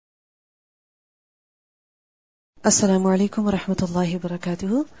Assalamu alaikum wa rahmatullahi wa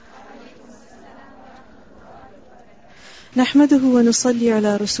barakatuhu. Nahmaduhu wa nusalli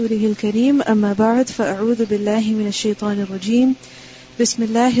ala rasulihi al-kareem. Amma ba'd, fa'a'udhu billahi minash shaitanir rajim.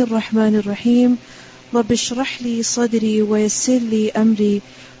 Bismillahir rahmanir rahim. Rabbi shrah li sadri wa yassir li amri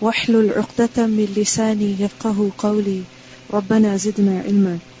wahlul 'uqdatam min lisani yafqahu qawli. Rabbana zidna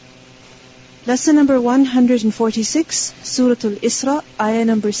ilma. Lesson number 146, Surah Al-Isra, ayah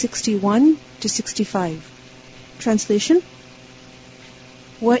number 61 to 65. Translation.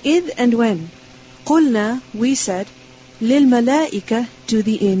 وَإِذْ and when قُلْنَا we said لِلْمَلَائِكَةِ to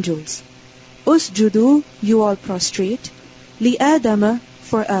the angels أُسْجُدُوا you all prostrate لِآدَمَ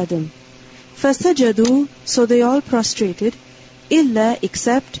for Adam فَسَجَدُوا so they all prostrated إِلَّا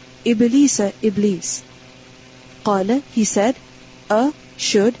except إِبْلِيسَ Iblis قَالَ he said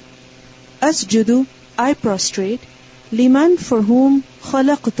should أَسْجُدُ I prostrate لِمَنْ for whom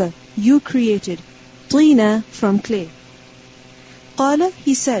خَلَقْتَ you created طِينَ from clay. قال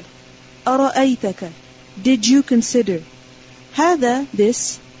he said أرأيتك did you consider هذا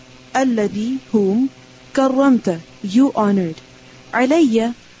this الذي whom كرمت you honored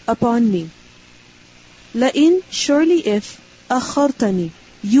علي upon me لئن surely if أخرتني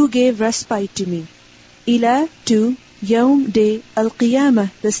you gave respite to me إلى to يوم day القيامة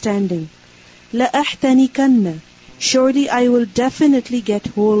the standing لأحتنكن surely I will definitely get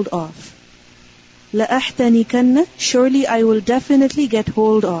hold of لَأَحْتَنِكَنَّ surely I will definitely get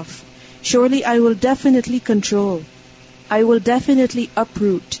hold of. Surely I will definitely control. I will definitely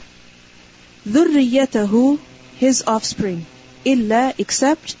uproot. ذُرِّيَّتَهُ his offspring. إِلَّا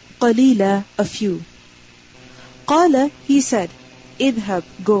except قَلِيلًا a few. قَالَ he said اذهب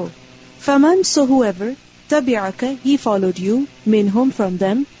go. فَمَنْ so whoever تَبِعَكَ he followed you minhum from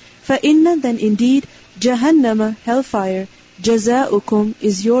them فَإِنَّ then indeed جَهَنَّمَ hellfire جَزَاؤُكُمْ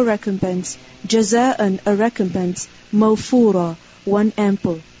is your recompense جزاءً a recompense موفورا one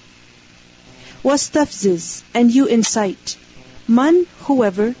ample واستفزز and you incite man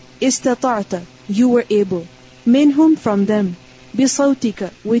whoever استطعت you were able منهم from them بصوتك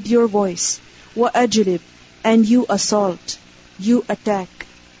with your voice وأجلب and you assault you attack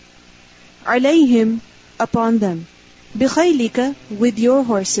عليهم upon them بخيلك with your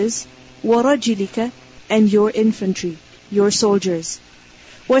horses ورجلك and your infantry your soldiers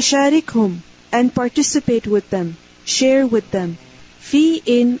وشاركهم and participate with them, share with them, fi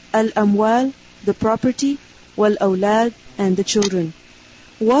in al-amwal, the property, wal-awlad, and the children.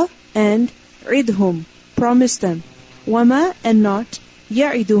 Wa and idhum, promise them. Wama and not,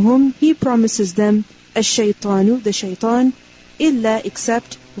 ya'iduhum, he promises them, ash-shaytanu, the shaitan, illa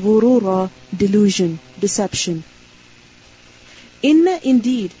except ghurura, delusion, deception. Inna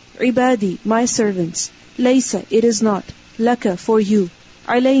indeed, ibadi, my servants, laysa, it is not, laka, for you,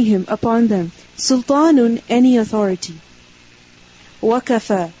 alayhim, upon them, sultanun, any authority.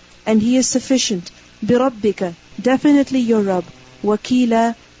 Wakafa, and he is sufficient. Birabbika, definitely your Rabb.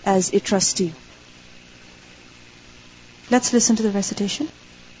 Wakila, as a trustee. Let's listen to the recitation.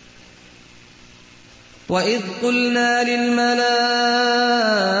 وَإِذْ قُلْنَا لِلْمَلَائِكَةِ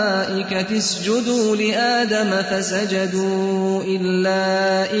اسْجُدُوا لِآدَمَ فَسَجَدُوا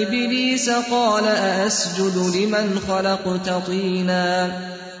إِلَّا إِبْلِيسَ قَالَ أَأَسْجُدُ لِمَنْ خَلَقْتَ طِينًا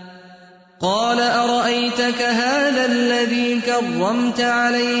قَالَ أَرَأَيْتَكَ هَذَا الَّذِي كَرَّمْتَ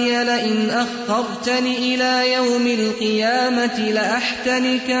عَلَيَّ لَئِنْ أَخَّرْتَنِ إِلَى يَوْمِ الْقِيَامَةِ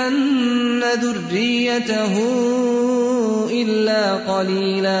لَأَحْتَنِكَنَّ ذُرِّيَّتَهُ إِلَّا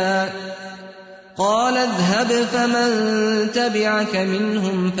قَلِيلًا قال اذهب فمن تبعك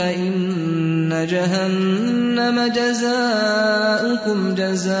منهم فإن جهنم جزاؤكم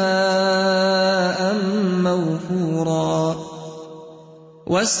جزاء موفورا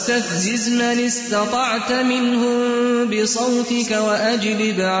واستفزز من استطعت منهم بصوتك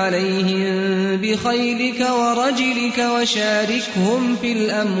وأجلب عليهم بخيلك ورجلك وشاركهم في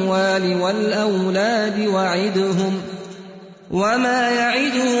الأموال والأولاد وعدهم وما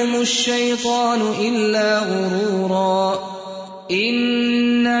يعدهم الشيطان إلا غرورا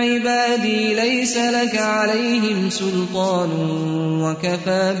إن عبادي ليس لك عليهم سلطان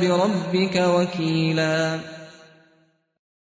وكفى بربك وكيلا